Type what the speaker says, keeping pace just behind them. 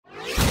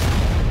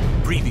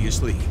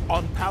Previously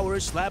on Power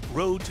Slap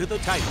Road to the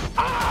Title.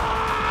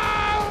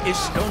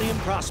 Estonian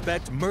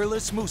prospect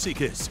Merlis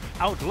Musikis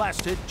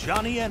outlasted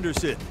Johnny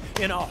Anderson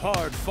in a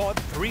hard-fought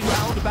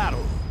 3-round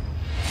battle.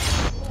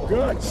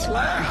 Good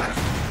slap.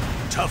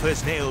 Tough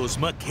as nails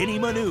McKinney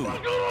Manu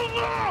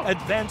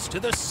advanced to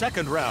the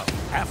second round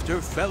after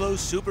fellow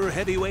super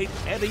heavyweight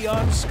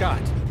Evian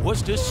Scott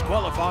was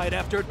disqualified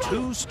after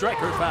 2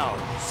 striker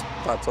fouls.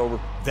 That's over.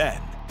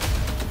 Then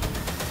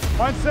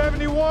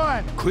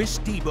 171. Chris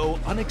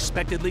Debo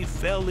unexpectedly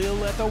fell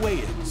ill at the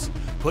weigh-ins,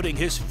 putting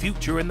his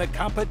future in the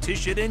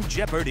competition in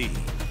jeopardy.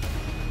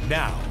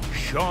 Now,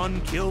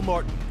 Sean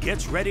Kilmartin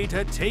gets ready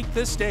to take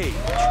the stage.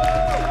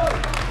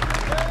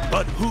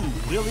 But who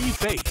will he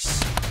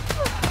face?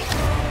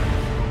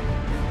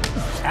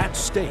 At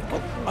stake,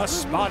 a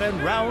spot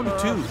in round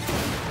 2.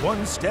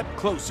 One step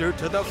closer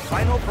to the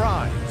final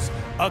prize,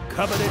 a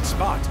coveted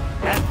spot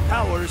at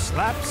Power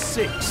Slap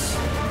 6.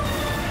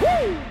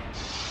 Woo!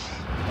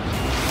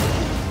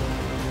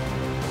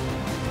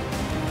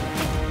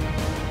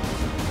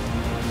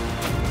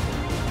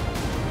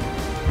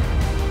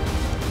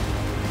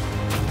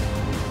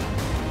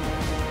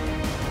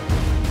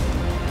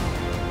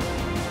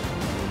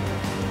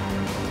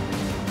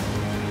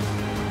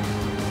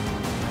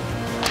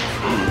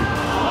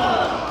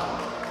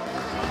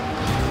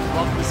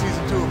 Welcome to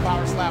Season 2 of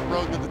Power Slap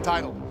Road to the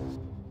Title.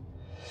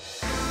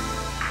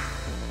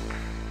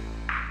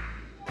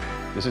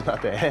 This is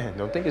not the end.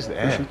 Don't think it's the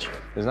end.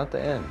 It's not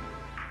the end.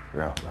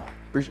 No.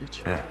 Appreciate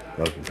you. Yeah,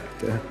 welcome back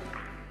there.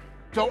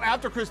 So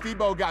after Chris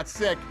Debo got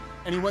sick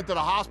and he went to the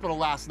hospital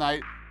last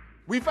night,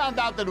 we found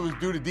out that it was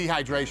due to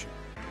dehydration.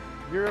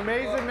 You're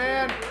amazing,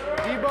 man.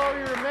 Debo,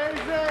 you're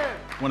amazing.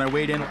 When I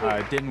weighed in,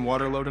 I didn't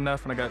water load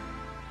enough and I got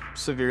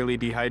severely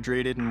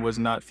dehydrated and was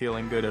not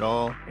feeling good at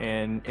all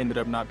and ended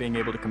up not being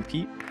able to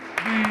compete.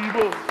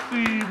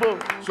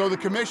 Debo. So the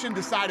commission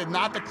decided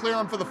not to clear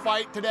him for the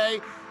fight today,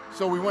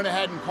 so we went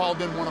ahead and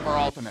called in one of our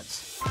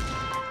alternates.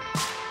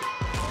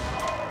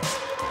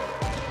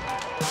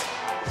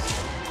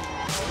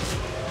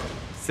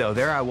 So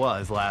there I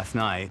was last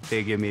night.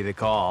 They give me the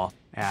call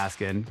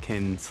asking,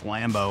 can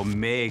Slambo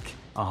make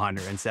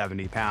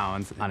 170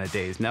 pounds on a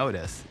day's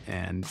notice?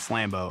 And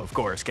Slambo, of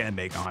course, can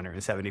make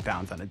 170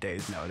 pounds on a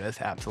day's notice,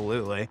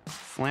 absolutely.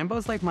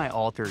 Slambo's like my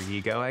alter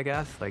ego, I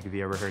guess. Like, have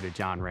you ever heard of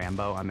John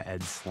Rambo? I'm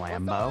Ed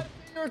Slambo.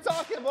 You were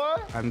talking, boy.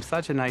 I'm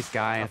such a nice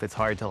guy. If it's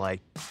hard to,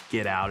 like,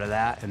 get out of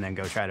that and then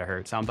go try to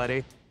hurt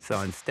somebody. So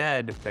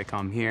instead, I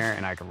come here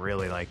and I can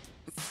really, like,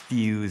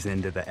 fuse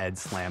into the Ed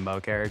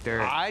Slambo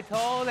character. I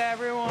told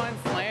everyone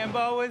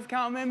Slambo was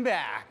coming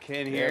back,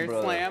 and here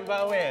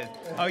Slambo is.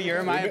 Oh,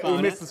 you're my opponent?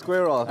 We missed the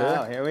square off there.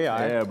 Oh, here we are.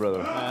 Yeah, brother.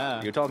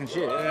 You're talking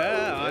shit. Yeah,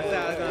 I was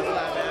gonna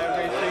slap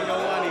every single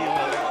one of you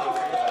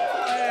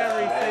motherfuckers.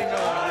 Every single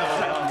one of them.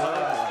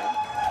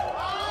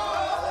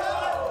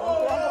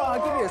 I'll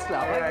give you a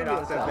slap. I'll give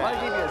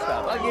you a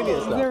slap. I'll give you a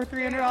slap. They're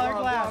 $300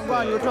 glass. Come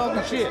on, you're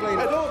talking shit. Hey,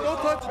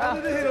 don't touch me. I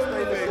didn't hit him.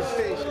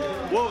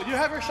 Well, you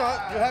have your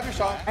shot. You have your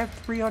shot. I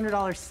have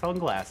 $300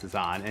 sunglasses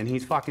on, and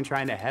he's fucking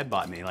trying to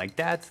headbutt me. Like,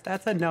 that's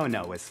a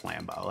no-no with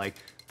Slambo. Like,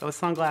 those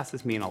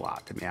sunglasses mean a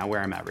lot to me. I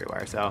wear them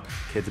everywhere, so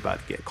kid's about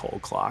to get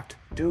cold clocked.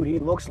 Dude, he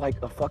looks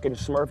like a fucking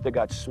Smurf that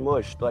got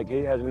smushed. Like, he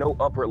has no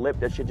upper lip.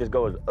 That shit just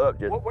goes up.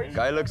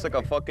 Guy looks like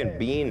a fucking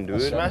bean,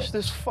 dude. Smash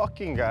this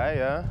fucking guy,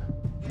 yeah?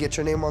 Get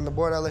your name on the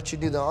board. I'll let you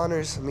do the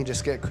honors. Let me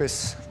just get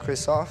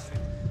Chris off.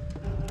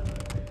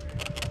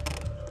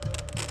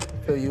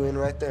 Fill you in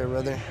right there,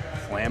 brother.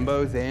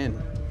 Slambo's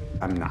in.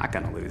 I'm not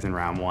gonna lose in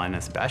round 1,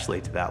 especially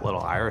to that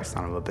little Irish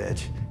son of a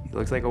bitch. He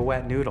looks like a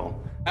wet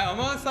noodle. I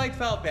almost like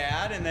felt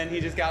bad, and then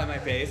he just got in my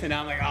face, and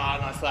now I'm like, oh,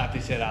 I'm gonna slap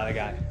the shit out of the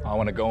guy. I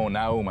want to go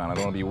now, man. I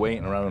don't want to be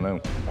waiting around now.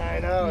 I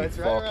know, it's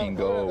right fucking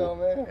around the corner, go. though,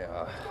 man.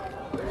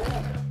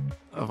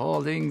 Yeah. Of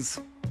all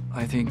things,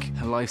 I think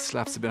life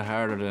slaps a bit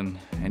harder than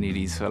any of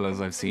these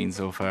fellas I've seen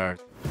so far.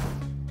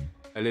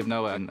 I live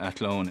now in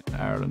Athlone,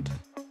 Ireland.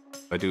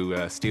 I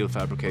do steel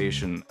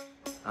fabrication.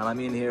 And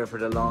I'm in here for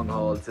the long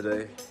haul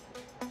today.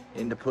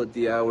 In to put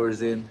the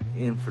hours in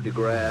for the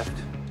graft.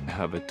 I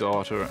have a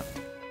daughter.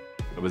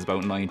 I was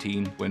about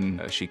 19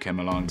 when she came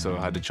along, so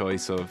I had the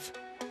choice of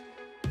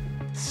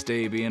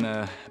stay being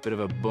a bit of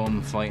a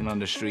bum fighting on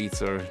the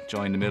streets or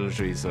join the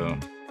military, so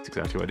that's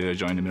exactly what I did. I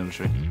joined the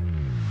military.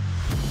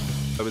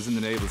 I was in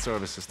the Naval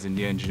Services in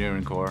the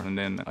Engineering Corps, and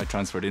then I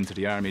transferred into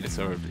the Army to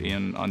serve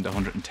on the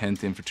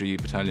 110th Infantry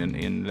Battalion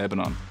in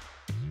Lebanon.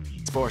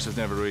 Sports was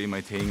never really my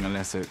thing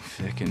unless it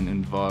fucking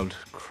involved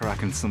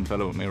cracking some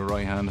fellow with my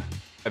right hand.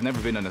 I've never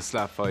been in a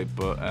slap fight,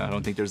 but I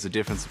don't think there's a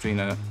difference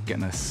between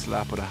getting a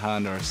slap with a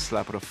hand or a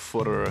slap with a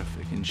foot or a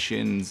fucking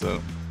shin,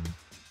 so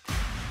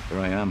here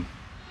I am.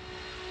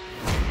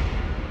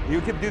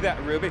 You could do that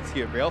Rubik's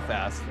Cube real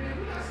fast.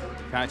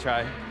 Can I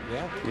try?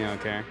 Yeah. You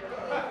don't care?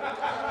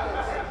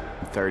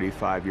 I'm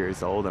 35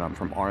 years old, and I'm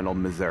from Arnold,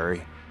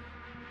 Missouri.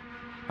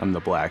 I'm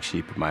the black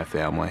sheep of my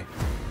family.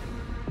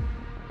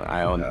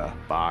 I own a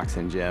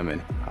boxing gym,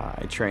 and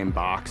I train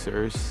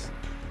boxers.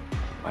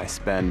 I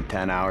spend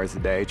 10 hours a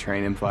day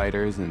training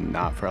fighters, and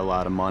not for a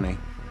lot of money.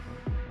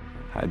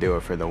 I do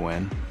it for the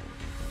win.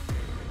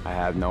 I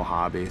have no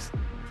hobbies.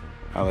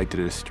 I like to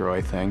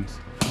destroy things.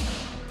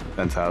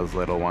 Since I was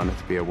little, wanted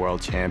to be a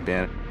world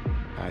champion.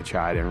 I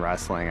tried in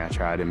wrestling, I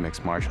tried in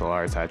mixed martial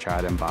arts, I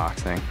tried in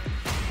boxing.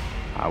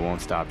 I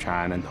won't stop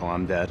trying until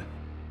I'm dead.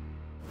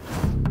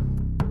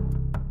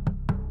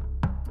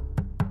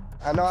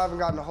 I know I haven't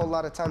gotten a whole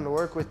lot of time to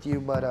work with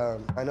you, but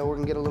I know we're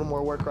gonna get a little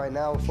more work right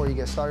now before you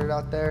get started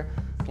out there.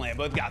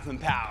 Slambo's got some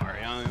power,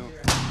 you know?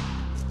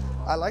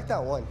 I like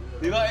that one.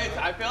 You know,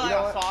 I feel like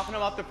I'll soften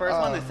him up the first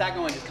one, the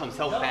second one just comes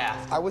so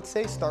fast. I would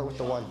say start with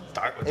the one.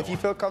 If you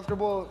feel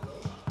comfortable,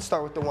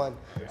 start with the one.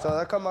 So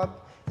they'll come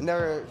up and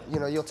they're, you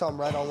know, you'll tell them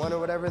right on one or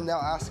whatever, and they'll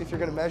ask if you're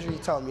gonna measure, you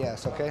tell them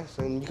yes, okay?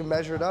 So you can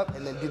measure it up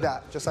and then do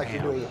that, just like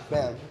you're doing it.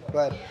 Bam, go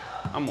ahead.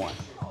 I'm one.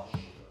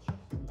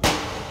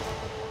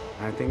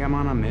 I think I'm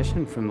on a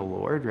mission from the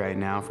Lord right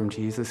now, from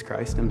Jesus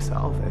Christ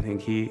himself. I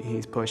think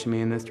he's pushing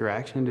me in this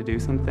direction to do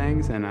some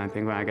things, and I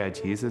think when I got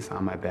Jesus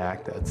on my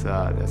back, that's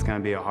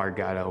gonna be a hard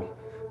guy to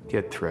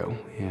get through,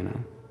 you know?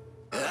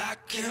 I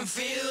can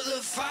feel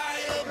the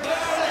fire burning.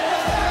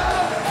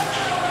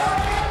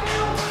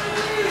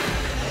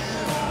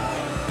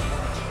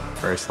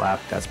 First lap,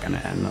 that's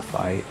gonna end the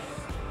fight.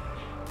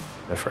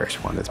 The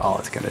first one is all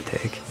it's gonna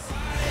take.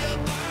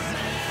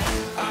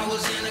 I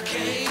was in a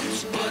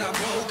cage, but I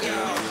broke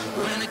out.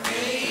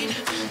 Renegade,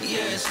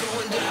 yeah, it's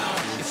going down.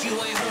 If you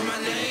ain't heard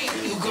my name,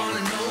 you gonna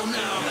know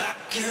now. I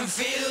can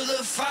feel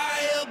the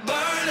fire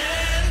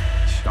burning.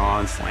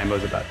 Sean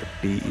Slambo's about to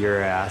beat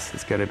your ass.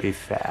 It's gonna be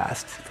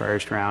fast.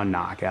 First round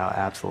knockout,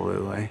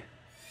 absolutely.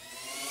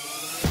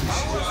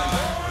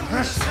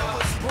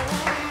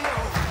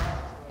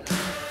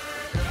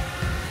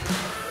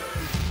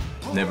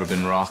 Never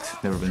been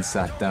rocked, never been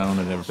sat down,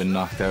 and never been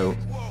knocked out.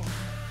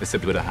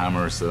 Except with a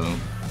hammer, so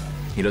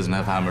he doesn't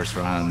have hammers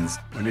for hands.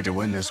 We need to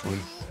win this one.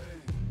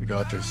 We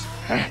got this.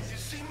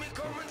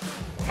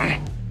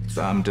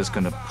 So I'm just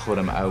gonna put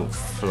him out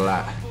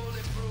flat.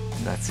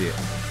 That's it.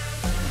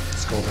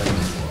 Let's go,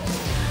 baby.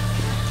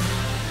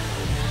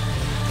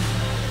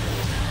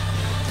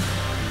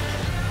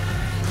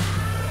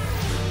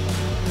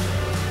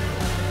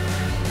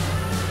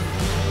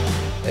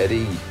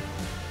 Eddie,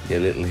 you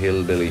little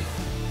hillbilly.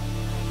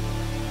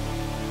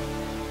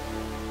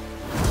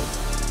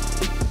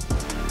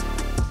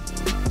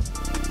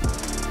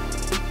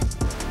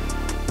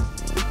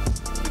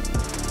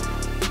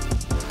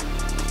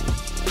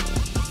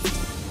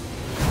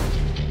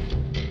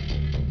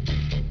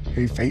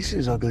 Hey, face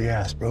his ugly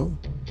ass, bro.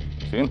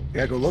 See him?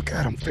 Yeah, go look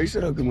at him. Face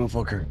that ugly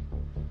motherfucker.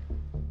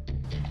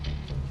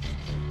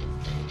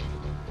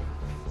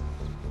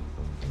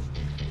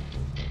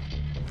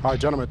 All right,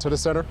 gentlemen, to the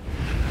center.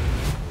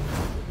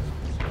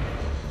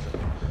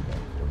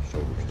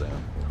 Shoulders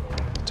down.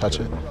 Touch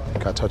it. You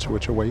gotta touch it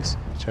with your waist,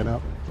 chin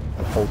up,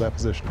 and hold that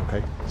position,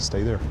 okay?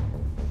 Stay there.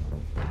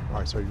 All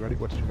right, so you ready?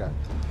 What you got?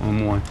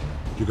 I'm one.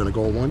 You're gonna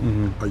go on one?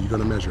 Mm-hmm. Are you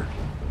gonna measure?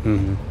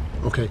 Mm-hmm.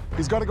 Okay.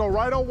 He's gonna go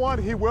right on one.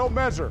 He will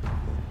measure.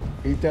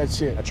 Eat that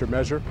shit. That's your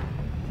measure.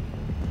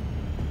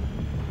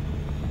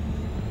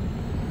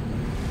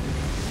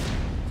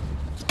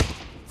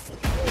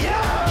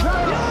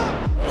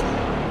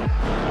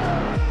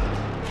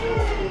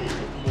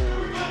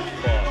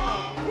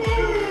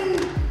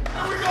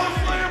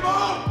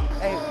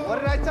 Hey, what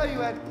did I tell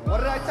you, Ed? What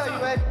did I tell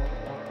you, Ed?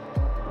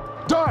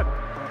 Done!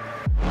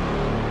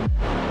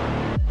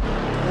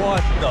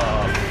 What the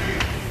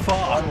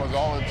fuck? That was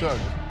all it took.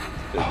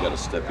 You gotta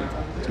step in.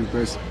 Too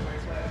close.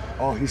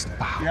 Oh, he's.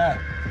 Yeah.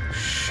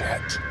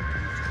 Shit.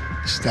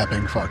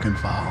 Stepping fucking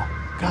foul.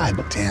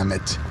 God damn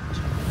it.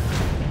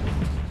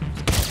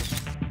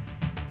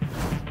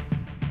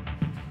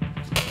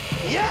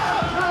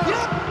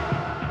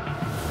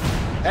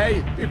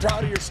 Hey, be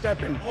proud of your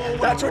stepping.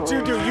 That's what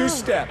you do. You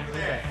step.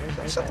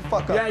 Shut the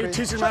fuck up, Yeah, you Chris.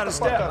 teach him Shut how to the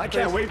fuck step. up, I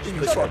can't Chris. wait for you,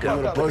 Shut the fucking fuck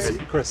little up, pussy.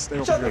 Chris, stay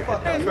over Shut here. the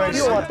fuck up, Chris.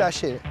 You don't want that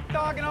shit.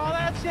 Talking all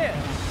that shit.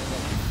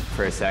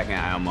 For a second,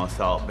 I almost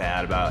felt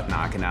bad about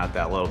knocking out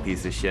that little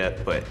piece of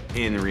shit, but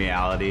in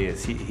reality,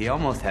 is he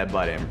almost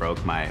headbutted and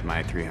broke my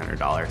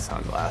 $300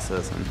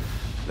 sunglasses, and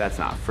that's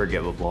not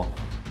forgivable.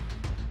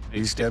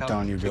 He stepped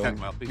on you, Joe.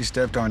 He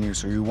stepped on you,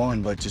 so you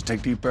won, but just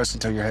take deep breaths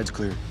until your head's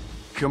clear.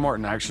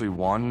 Kilmartin actually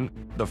won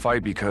the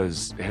fight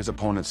because his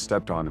opponent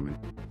stepped on him,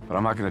 but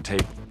I'm not gonna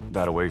take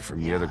that away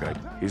from the other guy.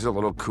 He's a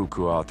little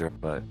cuckoo out there,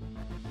 but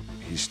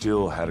he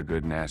still had a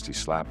good nasty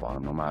slap on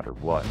him no matter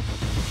what.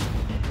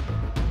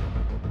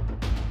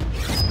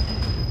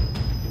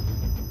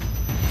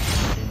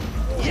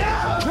 Here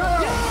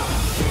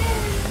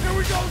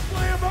we go,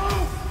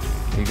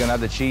 Slambo! You're gonna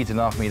have to cheat to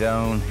knock me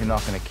down. You're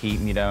not gonna keep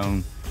me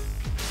down.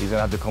 He's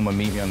gonna have to come and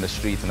meet me on the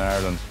streets in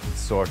Ireland and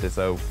sort this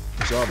out.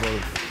 Good job, brother.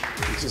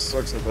 It just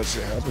sucks that that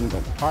shit happened,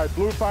 but... All right,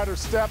 blue fighter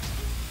stepped.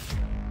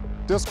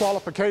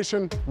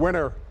 Disqualification.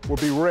 Winner will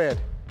be red.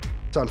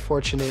 It's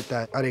unfortunate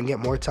that I didn't get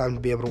more time to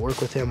be able to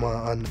work with him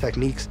on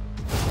techniques.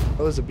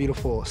 It was a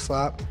beautiful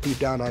slap. Deep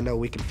down, I know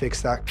we can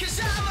fix that.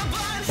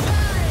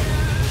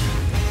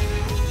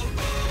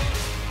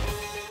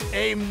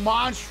 A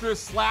monstrous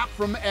slap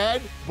from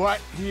Ed, but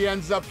he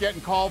ends up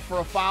getting called for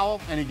a foul,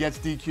 and he gets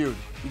DQ'd.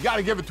 You got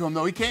to give it to him,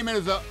 though. He came in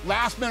as a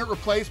last-minute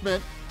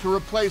replacement to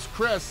replace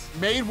Chris.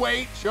 Made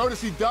weight, showed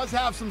us he does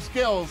have some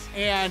skills,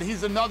 and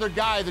he's another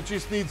guy that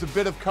just needs a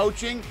bit of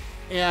coaching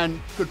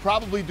and could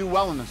probably do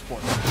well in this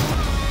sport.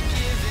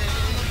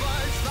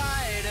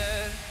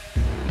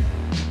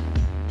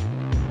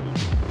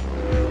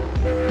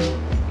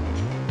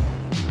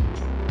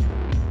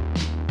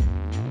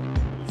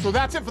 So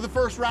that's it for the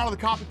first round of the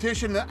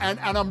competition, and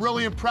I'm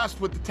really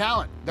impressed with the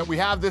talent that we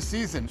have this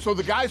season. So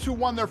the guys who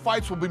won their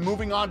fights will be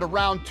moving on to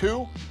round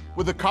 2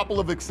 with a couple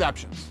of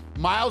exceptions.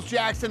 Miles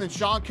Jackson and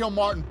Sean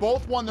Kilmartin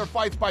both won their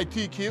fights by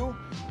TQ,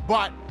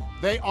 but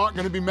they aren't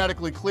going to be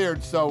medically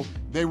cleared, so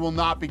they will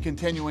not be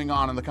continuing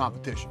on in the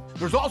competition.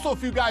 There's also a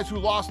few guys who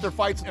lost their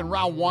fights in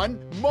round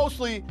 1,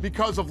 mostly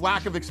because of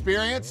lack of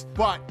experience,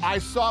 but I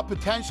saw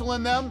potential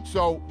in them,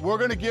 so we're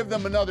going to give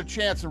them another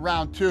chance in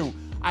round 2.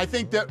 I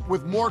think that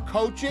with more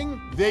coaching,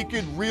 they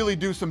could really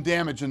do some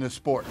damage in this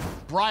sport.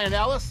 Brian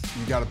Ellis,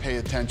 you got to pay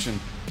attention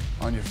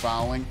on your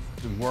fouling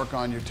and work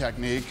on your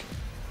technique.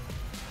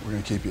 We're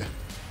going to keep you.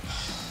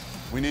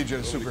 We need you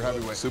at super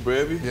heavyweight. Super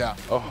heavy? Yeah.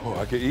 Oh,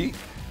 I can eat?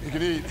 You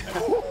can eat.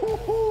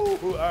 All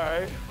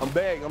right. I'm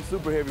back. I'm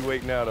super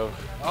heavyweight now, though.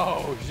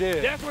 Oh,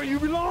 shit. That's where you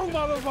belong,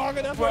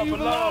 motherfucker. That's where you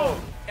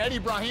belong. Eddie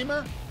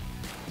Brahimer.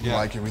 We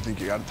like you. We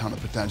think you got a ton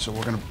of potential.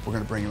 We're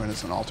gonna bring you in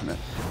as an alternate.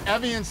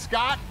 Evian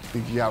Scott. I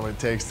think you got what it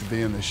takes to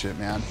be in this shit,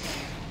 man.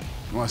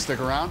 You want to stick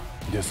around?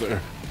 Yes,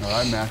 sir. All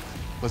right, man.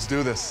 Let's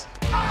do this.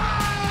 Ain't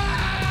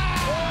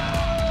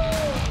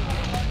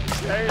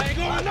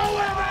going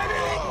nowhere, baby.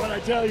 What I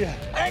tell you?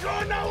 Ain't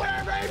going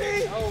nowhere,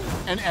 baby.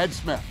 And Ed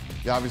Smith.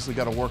 You obviously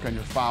got to work on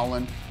your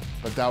fouling,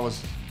 but that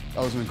was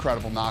an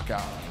incredible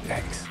knockout.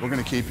 Thanks. We're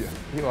gonna keep you.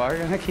 You are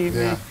gonna keep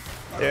me?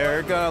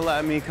 They're gonna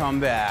let me come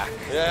back.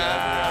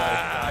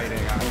 Yeah. Fighting.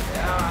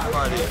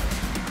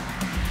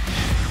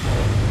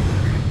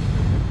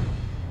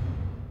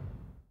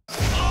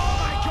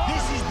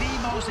 This is the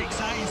most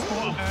exciting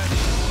sport on earth.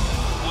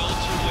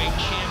 Welterweight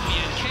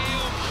champion KO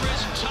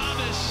Chris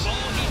Thomas.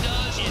 All he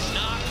does is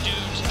knock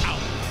dudes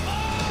out.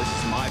 This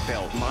is my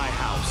belt, my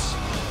house.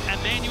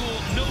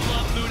 Emmanuel No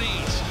Love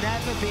Muniz.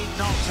 Never been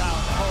knocked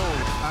out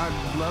cold.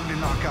 I'd love to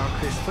knock out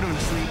Chris, put him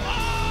to sleep.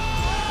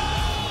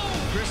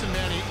 Chris and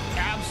Manny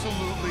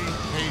absolutely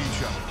hate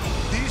each other.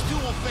 These two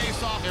will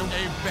face off in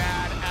a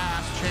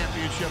badass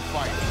championship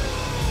fight.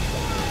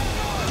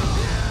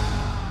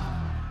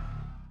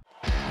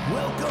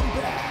 Welcome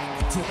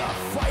back to the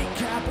fight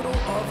capital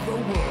of the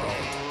world.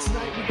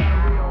 Tonight we got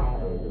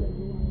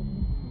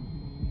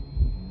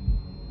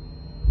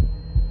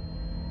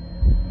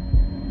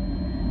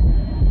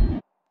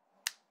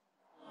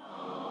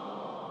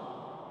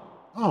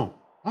Oh,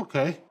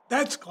 okay.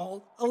 That's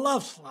called a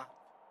love slap.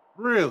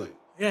 Really?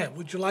 Yeah,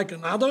 would you like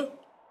another?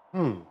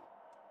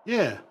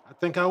 Yeah, I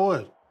think I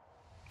would.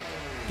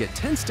 Get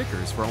 10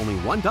 stickers for only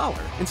 $1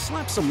 and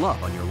slap some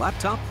love on your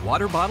laptop,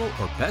 water bottle,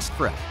 or best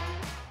friend.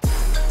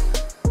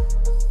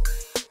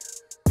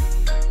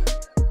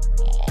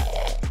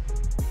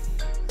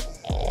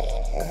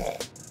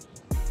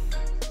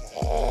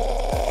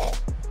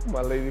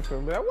 My lady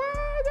friend be like,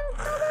 why you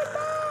coming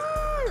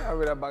back? I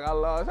mean, I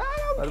lost.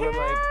 I don't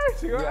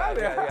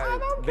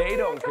care. They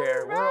don't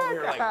care. We're over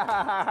here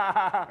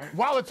like.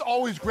 While it's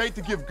always great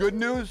to give good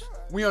news,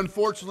 we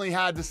unfortunately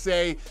had to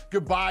say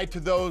goodbye to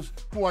those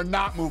who are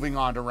not moving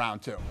on to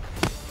round 2.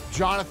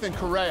 Jonathan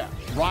Correa,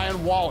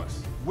 Ryan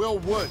Wallace, Will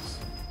Woods,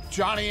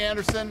 Johnny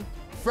Anderson,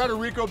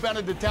 Federico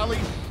Beneditelli,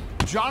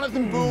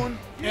 Jonathan Boone,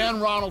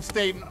 and Ronald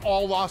Staten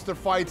all lost their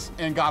fights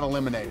and got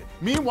eliminated.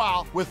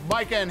 Meanwhile, with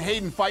Micah and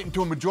Hayden fighting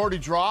to a majority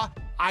draw,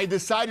 I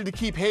decided to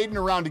keep Hayden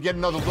around to get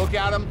another look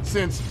at him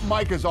since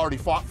Micah's already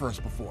fought for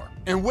us before.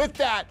 And with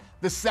that,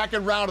 the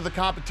second round of the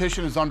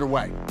competition is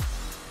underway.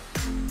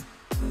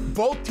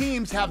 Both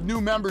teams have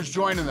new members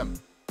joining them.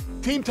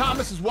 Team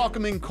Thomas is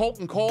welcoming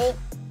Colton Cole,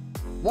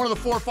 one of the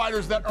 4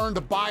 fighters that earned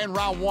a bye in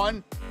round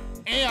 1.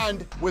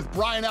 And with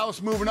Brian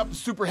Ellis moving up to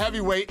super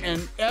heavyweight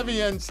and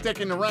Evian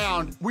sticking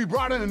around, we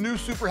brought in a new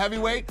super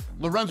heavyweight,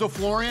 Lorenzo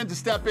Florian, to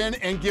step in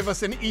and give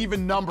us an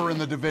even number in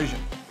the division.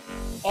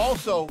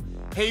 Also,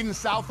 Hayden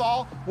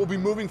Southall will be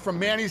moving from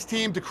Manny's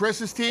team to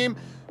Chris's team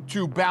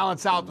to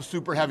balance out the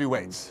super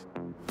heavyweights.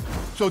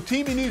 So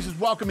Team Muniz is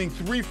welcoming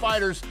 3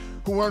 fighters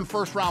who earned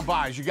first round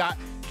buys. You got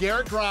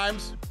Garrett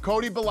Grimes,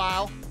 Cody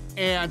Bilal,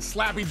 and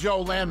Slappy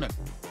Joe Landman.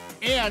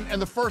 And in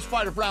the first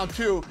fight of round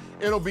 2,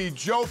 it'll be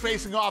Joe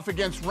facing off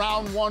against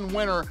round 1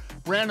 winner,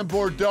 Brandon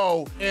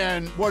Bordeaux,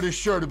 in what is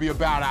sure to be a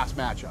badass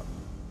matchup.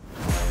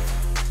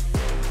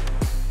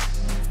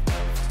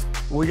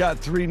 We got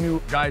 3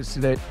 new guys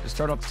today. To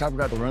start off the top, we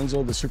got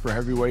Lorenzo, the super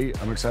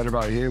heavyweight. I'm excited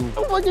about him.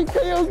 Oh, fucking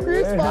KO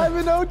Chris,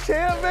 5-0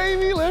 champ,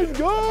 baby. Let's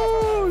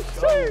go.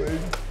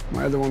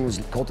 My other one was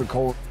Colton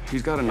Cole.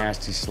 He's got a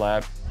nasty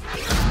slap.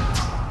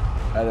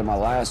 And then my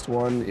last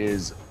one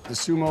is the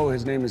sumo.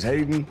 His name is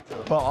Hayden.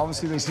 Well,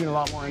 obviously they've seen a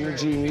lot more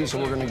energy in me, so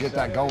we're gonna get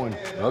that going.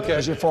 Okay.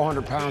 Because you're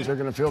 400 pounds, they're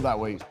gonna feel that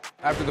weight.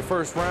 After the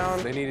first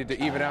round, they needed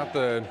to even out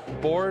the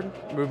board,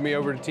 moved me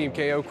over to Team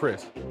KO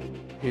Chris.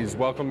 He's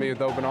welcomed me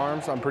with open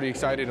arms. I'm pretty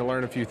excited to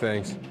learn a few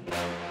things.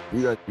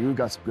 You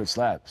got some good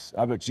slaps.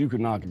 I bet you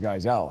could knock your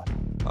guys out.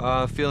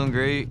 Feeling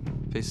great.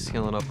 Face is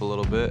healing up a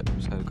little bit.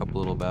 Just had a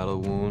couple little battle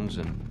wounds,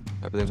 and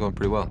everything's going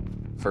pretty well.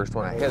 First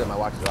one I hit him, I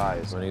watched his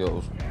eyes, and he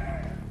goes,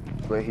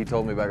 but he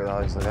told me back at the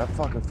house, he's like, that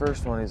fucking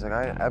first one, he's like,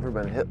 I ain't ever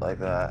been hit like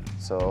that.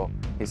 So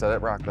he said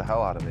it rocked the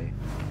hell out of me.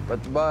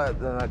 But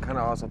then I kind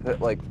of also hit,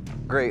 like,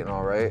 great and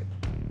all right.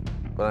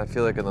 But I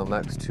feel like in the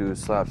next two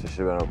slaps, I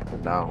should have been able to put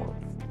him down.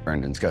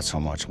 Brendan's got so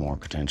much more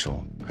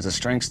potential. Because the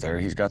strength's there,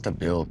 he's got the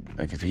build.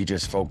 Like, if he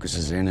just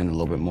focuses in a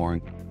little bit more,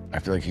 I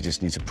feel like he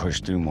just needs to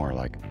push through more,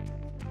 like.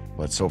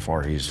 But so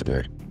far, he's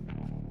good.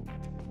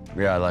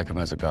 Yeah, I like him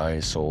as a guy,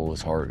 his soul,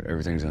 his heart,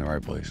 everything's in the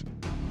right place.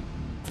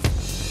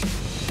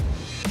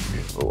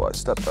 Oh, I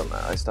stepped on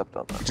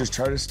that, You just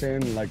try to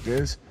stand like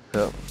this.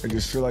 Yeah. And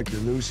just feel like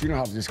you're loose. You know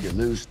how to just get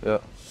loose. Yeah.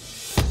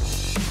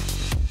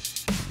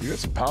 You got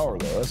some power,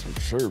 though, that's for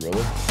sure,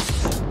 brother.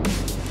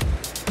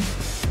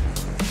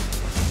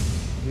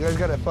 You guys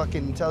gotta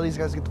fucking tell these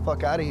guys to get the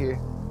fuck out of here.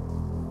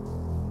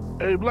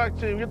 Hey, black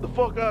team, get the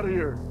fuck out of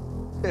here.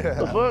 Yeah.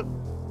 The fuck?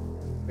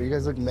 You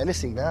guys look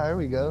menacing now. There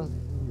we go.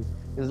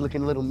 You guys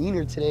looking a little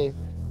meaner today.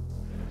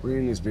 We're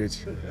in this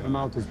bitch. I'm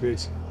out this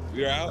bitch.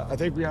 You're out? I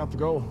think we have to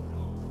go.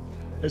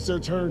 It's their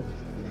turn.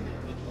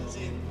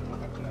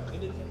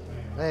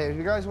 Hey, if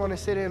you guys want to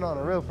sit in on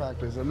a real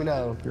practice, let me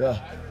know.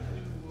 Yeah.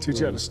 Teach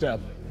you how to step.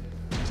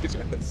 Teach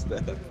you how to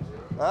step.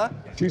 Huh?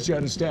 Teach you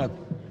how to step.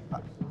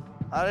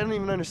 I don't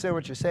even understand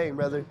what you're saying,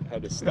 brother. How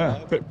to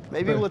step? Yeah.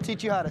 Maybe we'll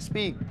teach you how to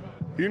speak.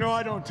 You know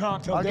I don't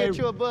talk till I'll get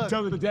you a book.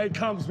 Till the day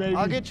comes, baby.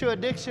 I'll get you a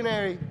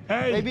dictionary.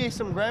 Hey. Maybe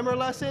some grammar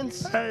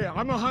lessons. Hey,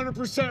 I'm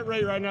 100%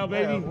 right now,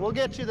 baby. Yeah, we'll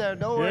get you there.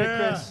 Don't worry,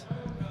 Chris.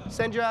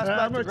 Send your ass back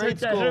I'm to gonna grade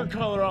take school. that hair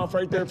color off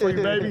right there for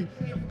you, baby.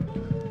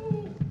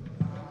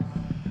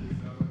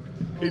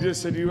 He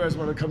just said, you guys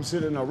want to come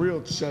sit in a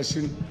real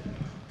session?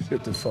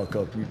 Shut the fuck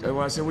up. And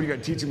when I said, what, you got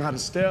to teach him how to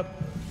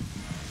step?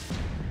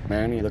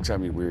 Man, he looks at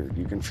me weird.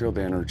 You can feel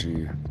the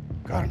energy.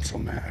 God, I'm so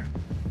mad.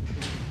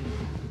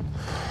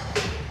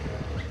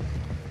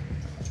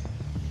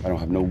 I don't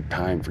have no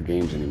time for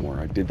games anymore.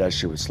 I did that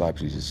shit with Slap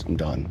Jesus. I'm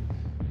done.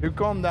 You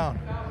calm down.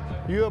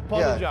 You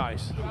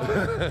apologize.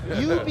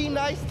 You be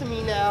nice to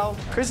me now.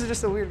 Chris is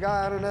just a weird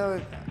guy. I don't know.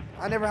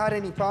 I never had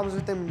any problems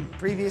with him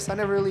previous. I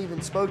never really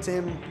even spoke to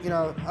him, you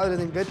know, other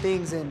than good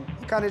things. And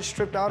he kind of just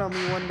tripped out on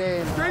me one day.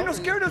 And There ain't no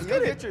scared. Let's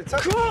get it.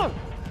 Come on.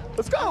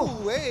 Let's go.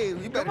 Ooh, hey,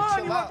 you better Come on,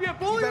 chill you out. want to be a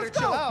bully? You better Let's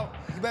chill go. out.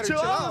 You better chill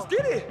out. Let's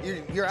get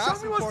it. You're Show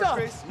asking me what's for it, up.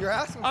 Chris. You're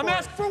asking I'm for it.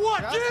 asking for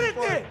what? You're Get asking it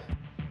for then.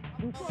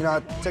 you know, I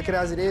took it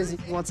as it is.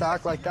 He wants to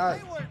act like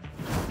that.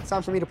 It's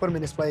time for me to put him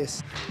in his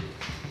place.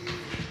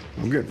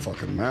 I'm getting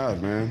fucking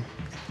mad, man.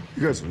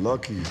 You guys are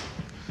lucky.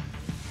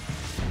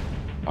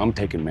 I'm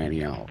taking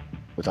Manny out,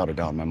 without a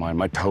doubt in my mind.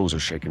 My toes are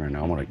shaking right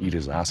now. I want to eat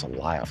his ass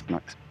alive.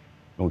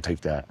 Don't take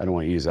that. I don't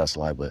want to eat his ass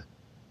alive, but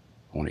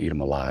I want to eat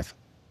him alive.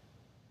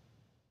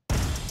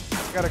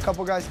 Got a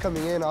couple guys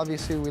coming in.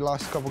 Obviously, we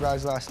lost a couple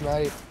guys last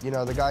night. You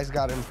know, the guys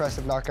got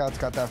impressive knockouts,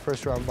 got that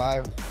first round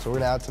bye. So we're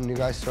gonna add some new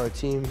guys to our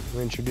team.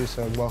 We'll introduce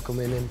them, welcome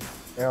in. And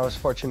I was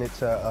fortunate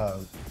to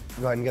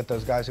go ahead and get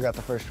those guys who got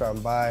the first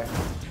round bye.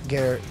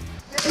 Garrett.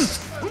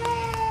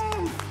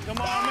 Come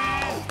on,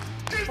 man.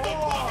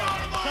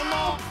 Come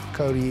on.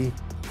 Cody.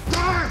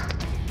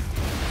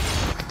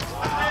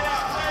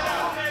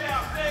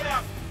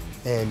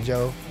 And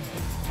Joe.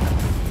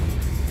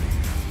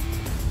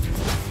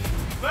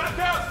 Let him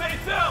down. Stay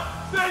still.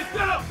 Stay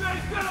still. Stay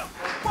still.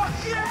 Fuck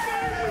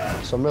yeah,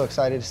 baby. So I'm real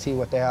excited to see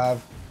what they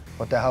have,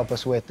 what they help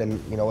us with, and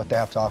you know what they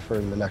have to offer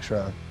in the next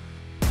round.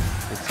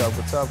 What's up?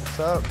 What's up? What's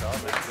up?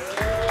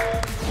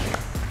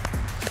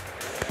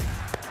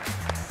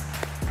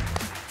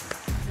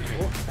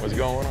 What's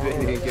going on?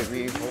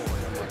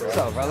 What's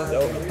up,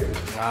 brother?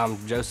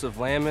 I'm Joseph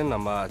Lamon.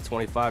 I'm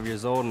 25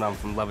 years old, and I'm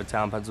from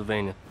Levittown,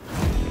 Pennsylvania.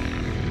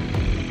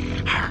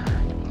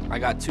 I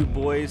got two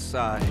boys,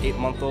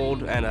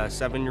 8-month-old and a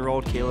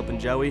 7-year-old, Caleb and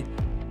Joey.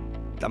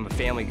 I'm a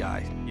family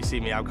guy. You see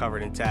me, I'm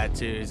covered in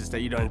tattoos. It's that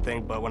you don't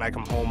think, but when I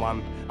come home,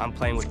 I'm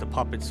playing with the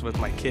puppets with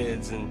my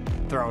kids and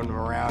throwing them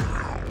around.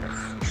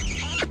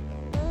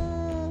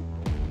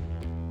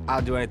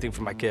 I'll do anything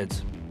for my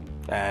kids,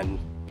 and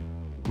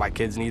my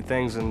kids need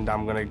things, and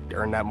I'm gonna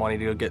earn that money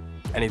to go get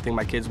anything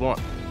my kids want.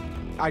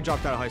 I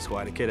dropped out of high school.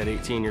 I had a kid at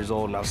 18 years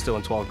old, and I was still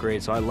in 12th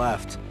grade, so I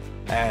left.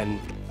 And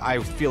I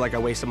feel like I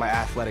wasted my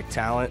athletic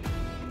talent.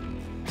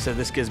 So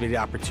this gives me the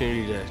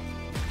opportunity to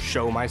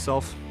show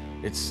myself.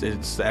 It's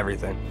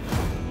everything.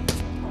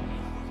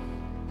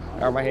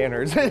 My hand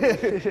hurts.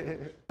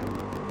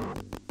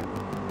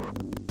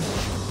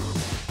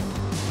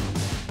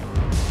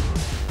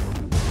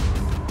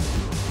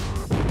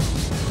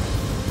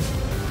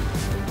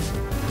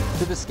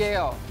 To the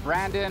scale,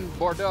 Brandon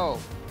Bordeaux.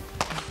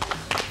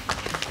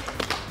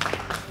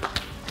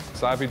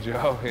 Sloppy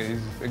Joe, he's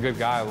a good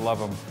guy, I love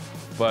him.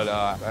 But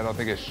I don't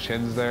think his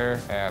chin's there.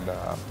 And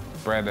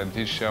Brandon,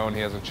 he's shown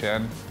he has a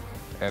chin.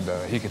 And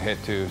he can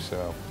hit too,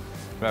 so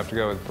I have to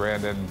go with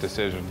Brandon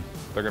decision.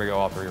 They're going to go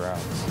all 3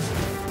 rounds.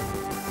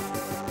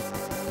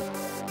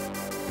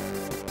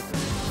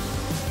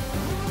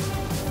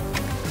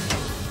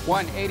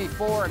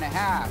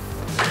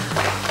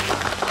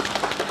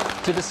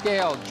 $184.5. To the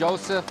scale,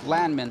 Joseph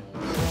Landman.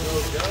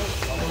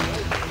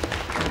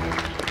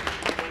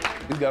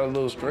 He's got a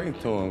little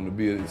strength to him to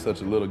be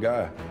such a little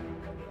guy.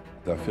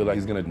 I feel like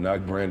he's gonna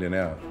knock Brandon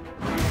out.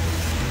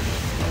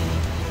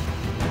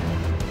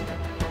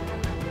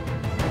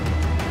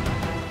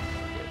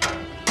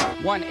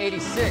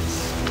 $186.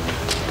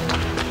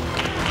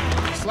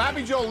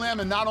 Slappy Joe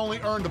Landman not only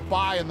earned a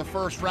bye in the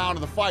first round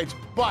of the fights,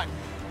 but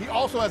he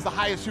also has the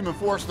highest human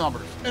force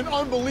numbers. An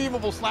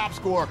unbelievable slap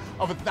score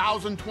of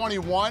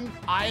 1,021.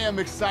 I am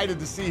excited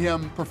to see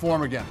him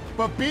perform again.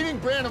 But beating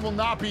Brandon will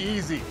not be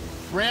easy.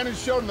 Brandon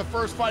showed in the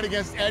first fight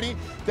against Eddie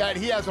that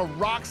he has a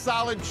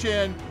rock-solid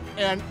chin,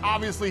 and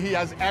obviously he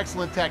has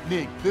excellent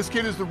technique. This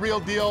kid is the real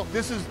deal.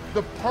 This is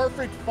the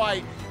perfect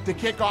fight to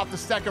kick off the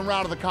second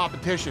round of the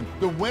competition.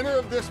 The winner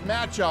of this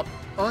matchup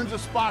earns a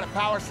spot at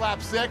Power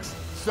Slap 6,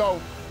 so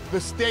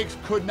the stakes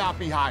could not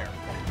be higher.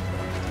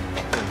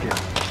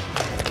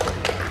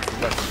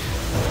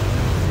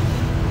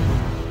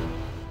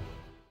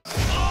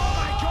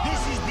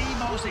 This is the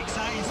most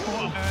exciting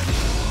sport.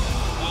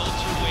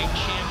 Welterweight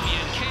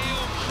champion KO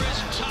Chris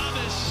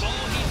Thomas.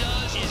 All he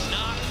does is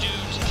knock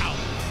dudes out.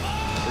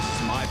 This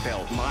is my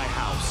belt, my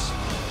house.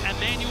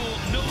 Emmanuel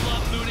No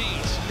Love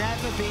Muniz.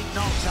 Never been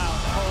knocked out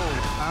cold.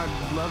 I'd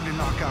love to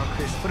knock out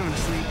Chris, put him to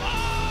sleep.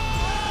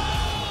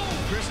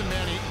 Chris and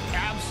Manny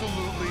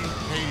absolutely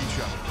hate each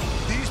other.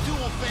 These two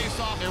will face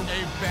off in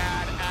a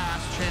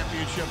badass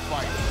championship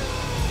fight.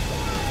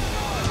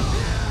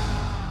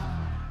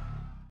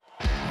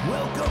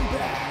 Welcome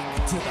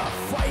back to the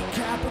fight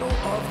capital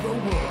of the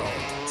world.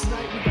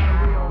 Tonight we got a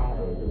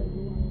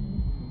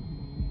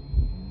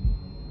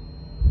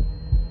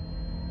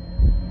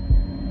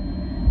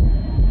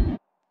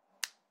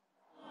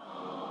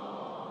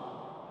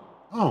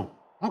Oh,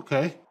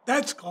 okay.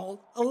 That's called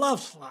a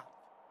love slap.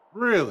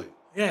 Really?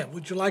 Yeah,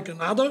 would you like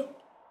another?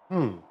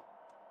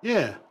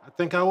 Yeah, I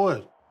think I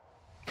would.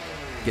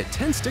 Get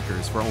 10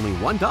 stickers for only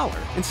 $1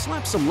 and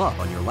slap some love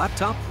on your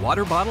laptop,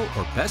 water bottle,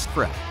 or best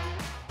friend.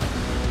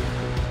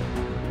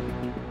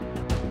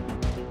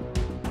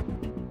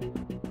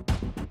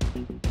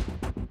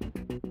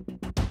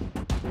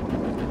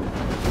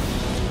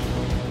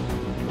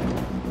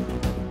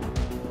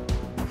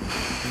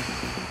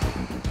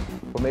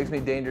 What makes me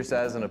dangerous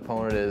as an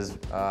opponent is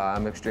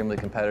I'm extremely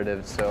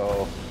competitive,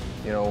 so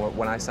you know,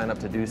 when I sign up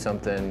to do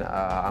something,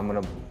 I'm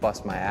gonna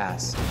bust my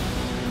ass.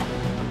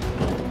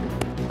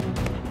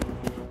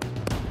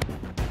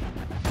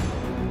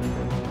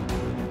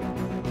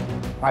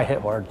 I hit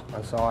hard.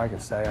 That's all I can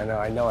say.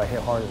 I know I hit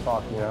hard as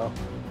fuck, you know.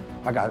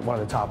 I got one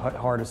of the top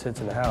hardest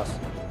hits in the house.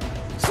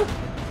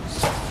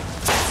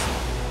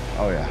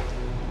 Oh yeah,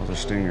 those are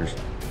stingers.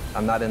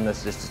 I'm not in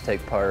this just to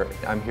take part.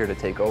 I'm here to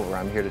take over.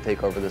 I'm here to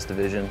take over this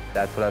division.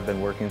 That's what I've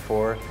been working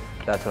for.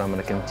 That's what I'm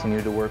going to continue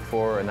to work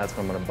for, and that's what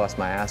I'm going to bust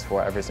my ass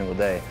for every single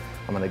day.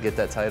 I'm going to get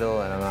that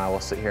title, and then I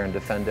will sit here and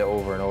defend it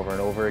over and over and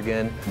over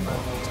again.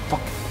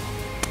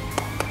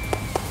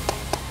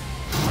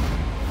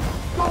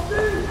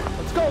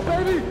 Let's go,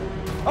 baby!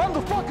 I'm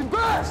the fucking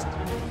best!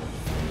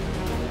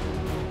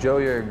 Joe,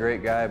 you're a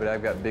great guy, but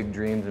I've got big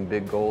dreams and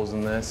big goals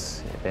in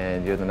this,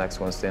 and you're the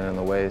next one standing in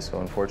the way, so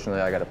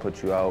unfortunately I got to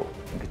put you out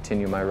and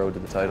continue my road to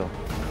the title.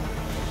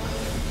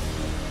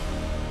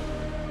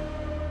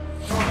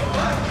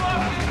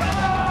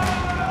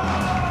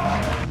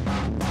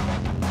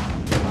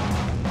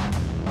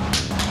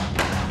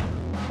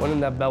 Winning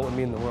that belt would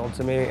mean the world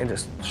to me, and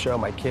just show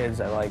my kids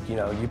that, like, you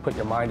know, you put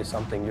your mind to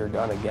something, you're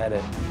gonna get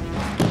it.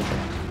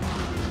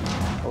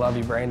 I love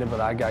you, Brandon,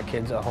 but I got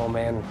kids at home,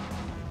 man.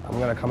 I'm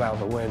gonna come out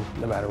with a win,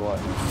 no matter what.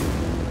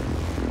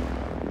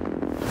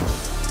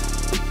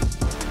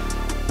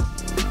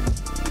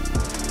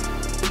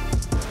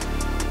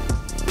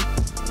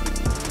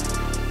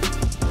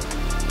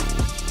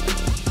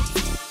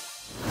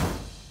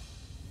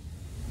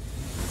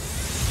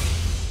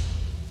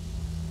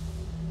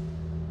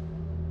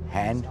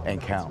 Hand and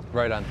count.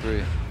 Right on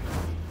 3.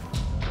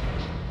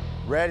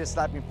 Red is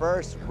slapping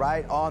first,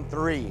 right on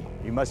 3.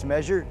 You must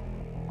measure.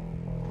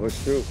 Push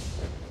through.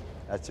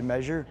 That's a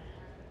measure.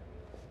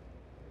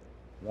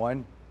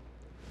 1,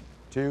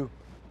 2.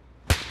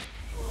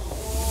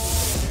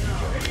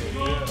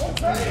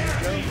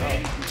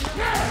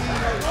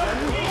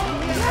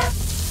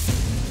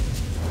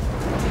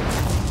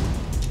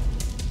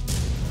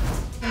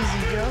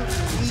 Easy, Joe.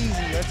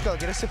 Easy. Let's go.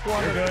 Get a sip of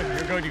water. You're good.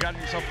 You're good. You got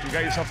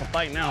yourself a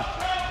fight now.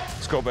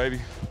 Let's go,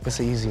 baby. It's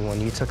an easy one.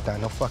 You took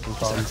that. No fucking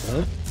problem.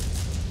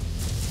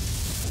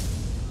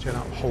 Chin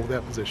out. Hold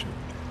that position.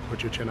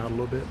 Put your chin out a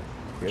little bit.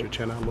 Put your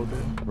chin out a little bit.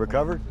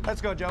 Recover.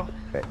 Let's go, Joe.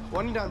 Okay.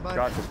 When you done, bud.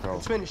 Got this, bro.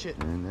 Let's finish it.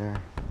 In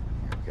there.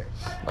 Okay.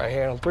 Right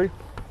hand on 3.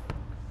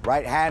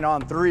 Right hand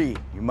on 3.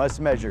 You must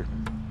measure.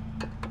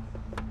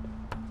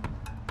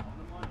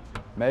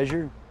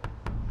 Measure.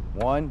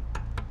 1,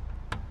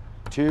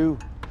 2.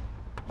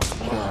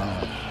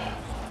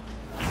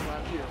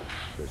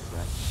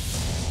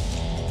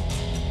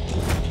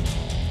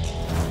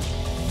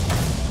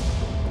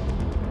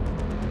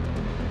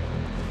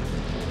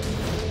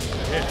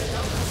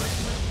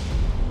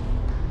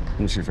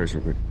 me see your face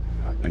real quick.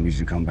 I need you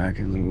to come back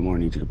in a little bit more. I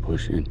need you to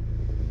push in.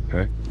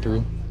 Okay?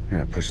 Through?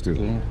 Yeah, push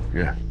through.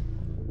 Yeah.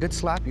 Good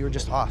slap, you were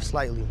just off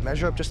slightly.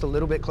 Measure up just a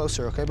little bit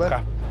closer, okay, bud?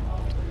 Okay.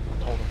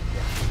 Hold on.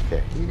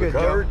 Okay. You good,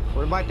 Joe?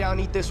 We're bite down,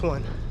 eat this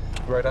one.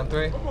 Right on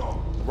 3?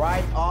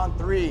 Right on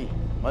 3.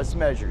 Must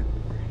measure.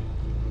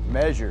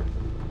 Measure.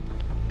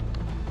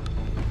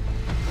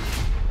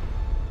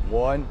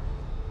 1,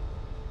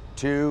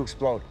 2,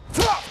 explode.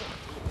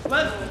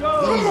 Let's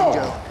go! Easy,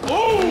 Joe.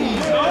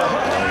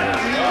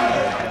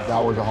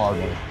 That was a hard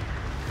one.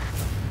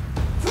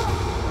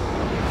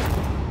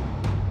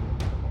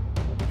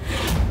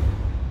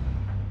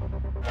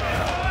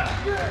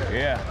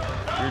 Yeah,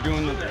 you're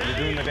doing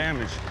the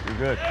damage. You're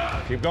good.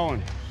 Keep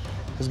going.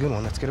 That's a good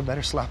one. Let's get a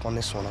better slap on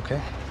this one,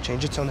 okay?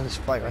 Change your tone of this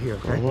fight right here,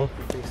 okay?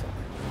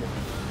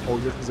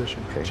 Hold your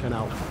position. Okay. Chin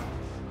out.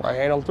 Right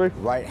hand on 3?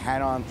 Right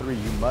hand on 3.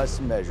 You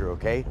must measure,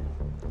 okay?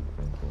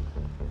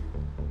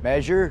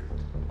 Measure.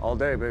 All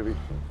day, baby.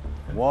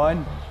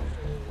 1,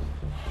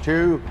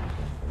 2.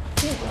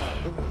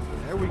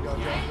 There we go,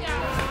 Joe.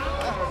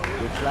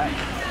 Good slap.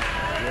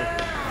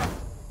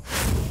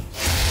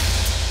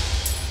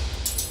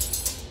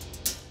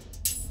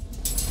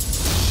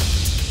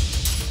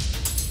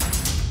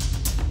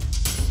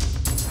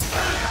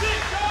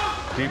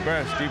 Deep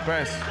breaths, deep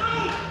breaths.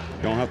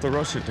 You don't have to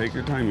rush it. Take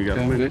your time. You got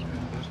a minute.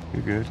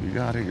 You're good. You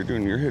got it.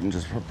 You're hitting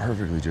just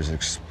perfectly. Just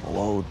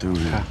explode through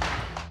here.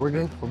 We're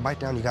good. We'll bite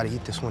down. You gotta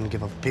eat this one and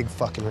give a big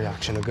fucking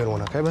reaction. A good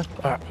one, okay, bud?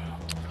 All right.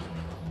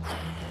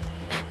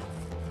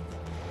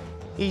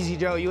 Easy,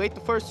 Joe. You ate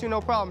the first 2,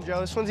 no problem,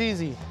 Joe. This one's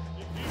easy.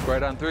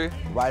 Right on 3?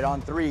 Right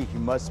on 3. You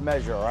must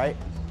measure, all right?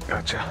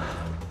 Gotcha.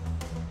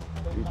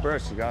 Deep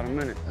breaths. You got a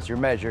minute. That's your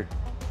measure.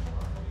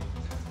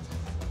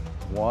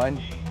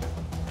 1,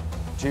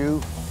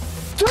 2.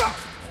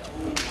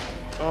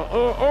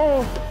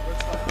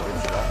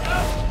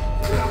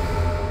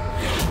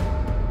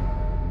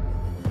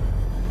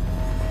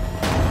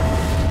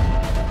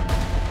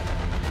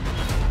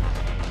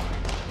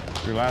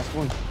 Your last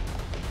one.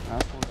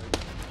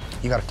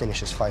 You gotta finish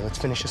this fight. Let's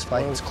finish this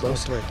fight. It's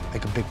close.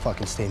 Make a big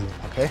fucking statement,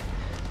 okay?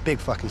 Big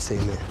fucking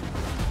statement.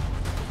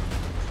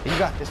 You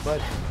got this,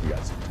 bud. You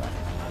got some time.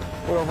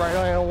 We're right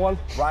hand on 1?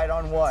 Right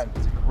on 1.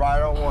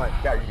 Right on 1.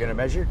 Yeah, you're gonna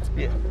measure?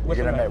 Yeah.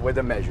 With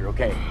a measure,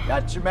 okay.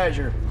 That's your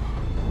measure.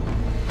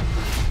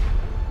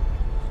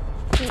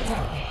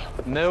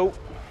 Nope.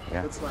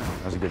 Yeah,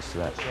 that was a good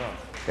slap.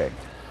 Okay.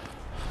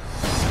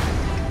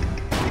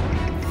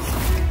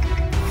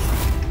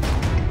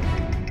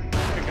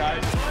 Hey,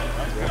 guys.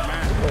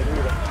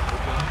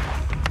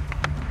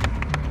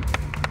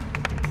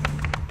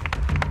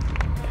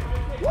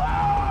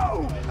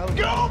 Whoa!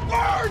 Go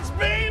Birds,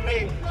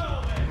 baby!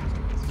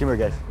 Come here,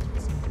 guys.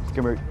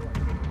 Come here.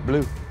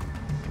 Blue.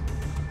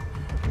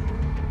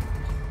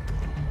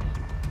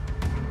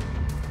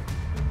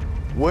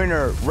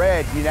 Winner,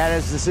 red,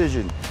 unanimous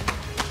decision.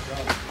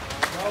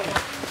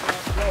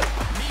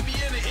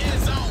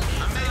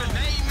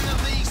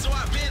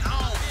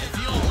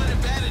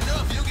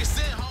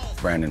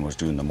 Brandon was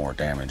doing the more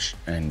damage,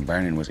 and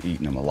Brandon was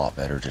eating him a lot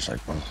better, just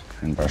like,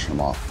 and brushing him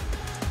off.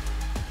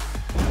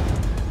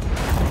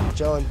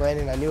 Joe and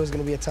Brandon, I knew it was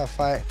gonna be a tough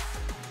fight.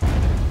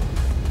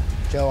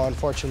 Joe,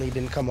 unfortunately,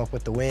 didn't come up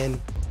with the win,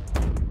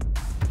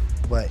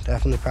 but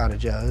definitely proud of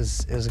Joe.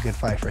 It was a good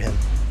fight for him.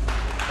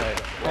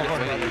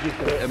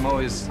 I'm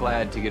always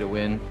glad to get a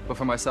win, but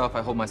for myself,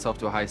 I hold myself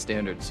to a high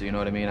standard, so you know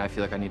what I mean? I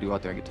feel like I need to go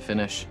out there and get the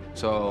finish.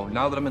 So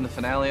now that I'm in the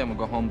finale, I'm gonna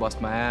go home,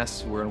 bust my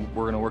ass. We're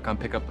gonna work on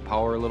pick up the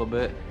power a little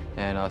bit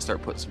and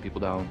start putting some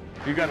people down.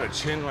 You got a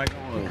chin like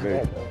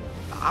okay.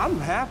 I'm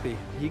happy.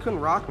 He couldn't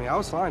rock me. I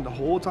was fine the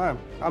whole time.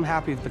 I'm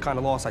happy with the kind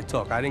of loss I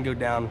took. I didn't go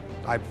down.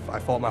 I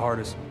fought my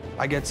hardest.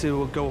 I get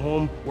to go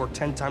home, work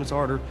 10 times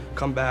harder,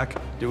 come back,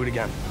 do it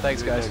again.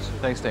 Thanks, guys.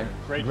 Thanks, Dan.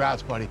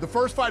 Congrats, buddy. The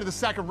first fight of the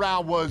second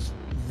round was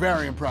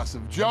very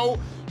impressive. Joe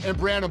and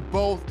Brandon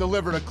both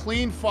delivered a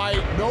clean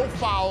fight, no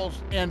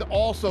fouls, and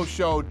also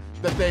showed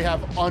that they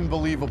have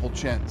unbelievable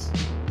chins.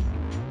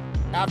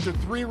 After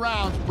 3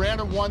 rounds,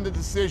 Brandon won the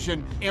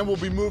decision and will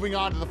be moving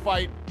on to the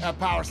fight at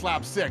Power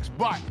Slap 6.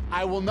 But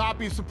I will not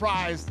be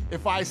surprised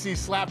if I see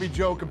Slappy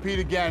Joe compete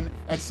again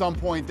at some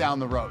point down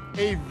the road.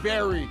 A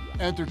very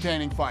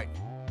entertaining fight.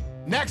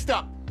 Next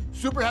up,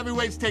 super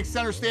heavyweights take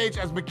center stage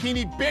as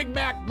McKinney Big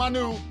Mac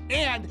Manu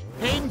and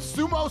Hayden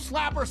Sumo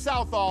Slapper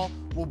Southall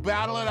will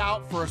battle it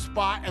out for a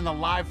spot in the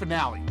live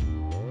finale.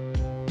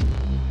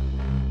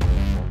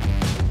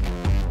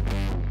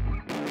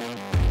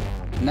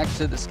 Next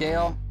to the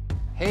scale,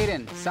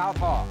 Hayden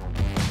Southall.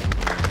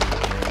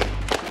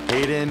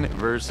 Hayden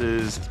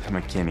versus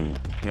McKinney.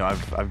 You know,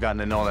 I've gotten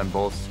to know them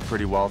both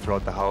pretty well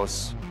throughout the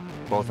house.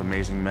 Both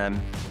amazing men.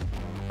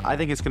 I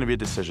think it's going to be a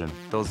decision.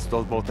 Those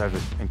both have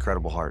an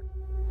incredible heart.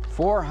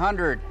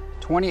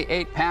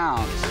 428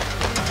 pounds.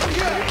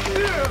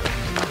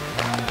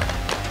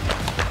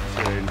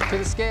 To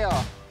the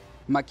scale,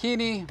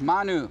 McKinney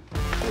Manu.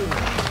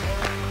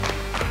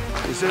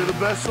 They say the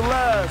best to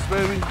last,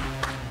 baby.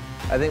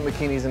 I think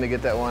McKinney's gonna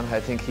get that one. I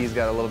think he's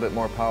got a little bit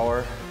more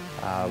power.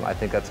 I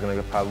think that's going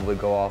to probably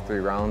go all 3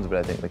 rounds, but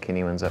I think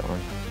McKinney wins that one.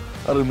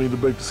 I didn't mean to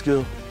break the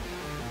skill.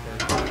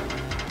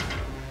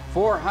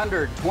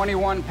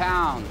 421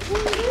 pounds.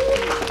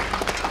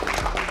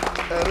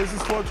 Hey, this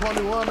is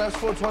 421, that's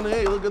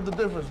 428. Look at the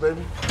difference,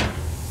 baby.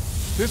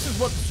 This is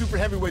what the super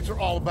heavyweights are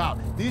all about.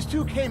 These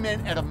two came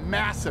in at a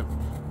massive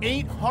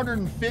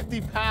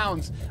 850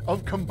 pounds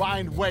of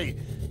combined weight.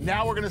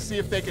 Now we're gonna see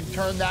if they can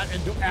turn that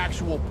into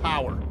actual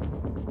power.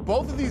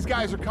 Both of these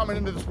guys are coming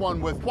into this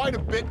one with quite a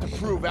bit to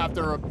prove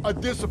after a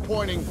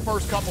disappointing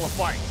first couple of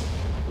fights.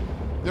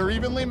 They're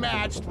evenly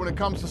matched when it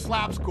comes to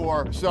slap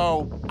score,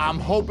 so I'm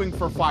hoping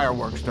for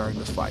fireworks during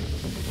this fight.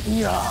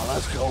 Yeah,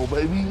 let's go,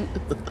 baby.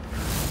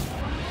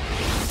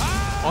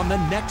 On the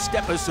next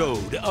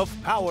episode of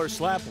Power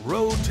Slap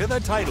Road to the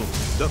Title,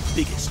 the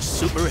biggest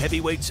super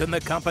heavyweights in the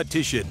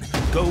competition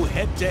go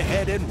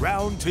head-to-head in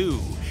round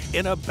 2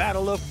 in a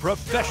battle of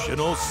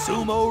professional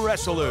sumo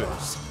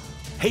wrestlers.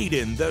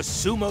 Hayden, the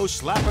sumo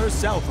slapper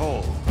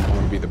southpaw, I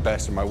want to be the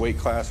best in my weight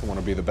class. I want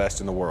to be the best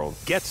in the world.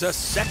 gets a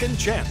second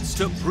chance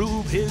to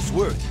prove his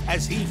worth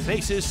as he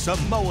faces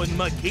Samoan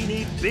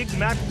McKinney Big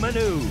Mac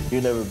Manu.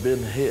 You never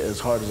been hit as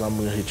hard as I'm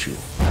gonna hit you.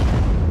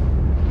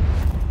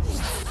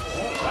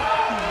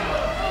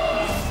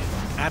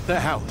 At the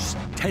house,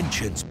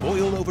 tensions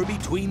boil over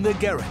between the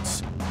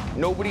Garretts.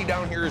 Nobody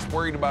down here is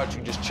worried about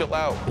you. Just chill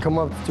out. Come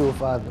up to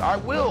 205. I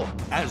will.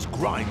 As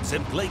Grimes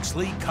and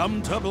Blakesley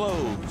come to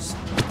blows.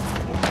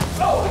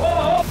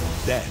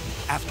 Then,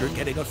 after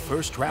getting a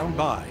first-round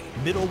bye,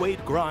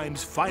 middleweight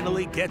Grimes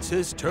finally gets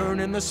his turn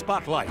in the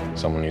spotlight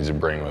Someone needs to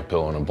bring him a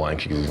pillow and a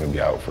blanket because he's going to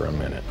be out for a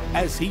minute.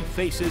 as he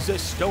faces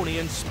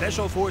Estonian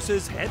Special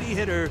Forces heavy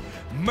hitter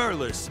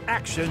Merlis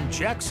Action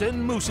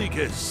Jackson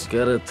Musikis.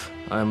 Get it?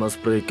 I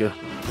must break you.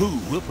 Who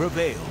will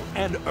prevail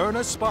and earn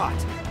a spot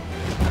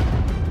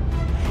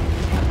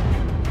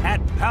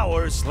at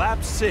Power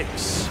Slap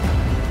 6?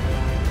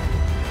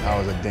 That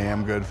was a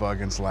damn good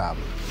fucking slap.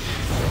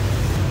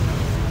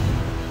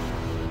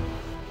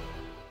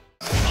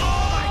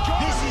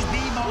 This is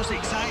the most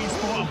exciting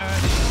sport on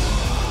earth.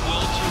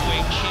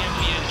 Welterweight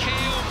champion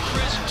KO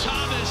Chris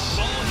Thomas.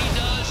 All he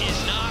does is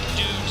knock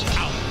dudes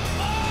out.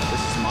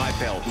 This is my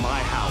belt,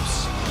 my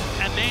house.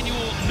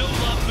 Emmanuel No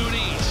Love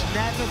Muniz.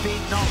 Never been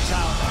knocked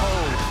out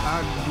cold.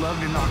 I'd love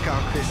to knock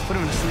out Chris, put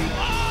him to sleep.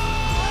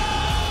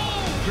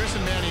 Chris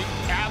and Manny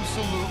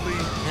absolutely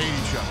hate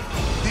each other.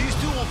 These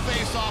two will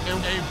face off in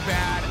a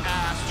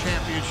badass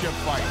championship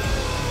fight.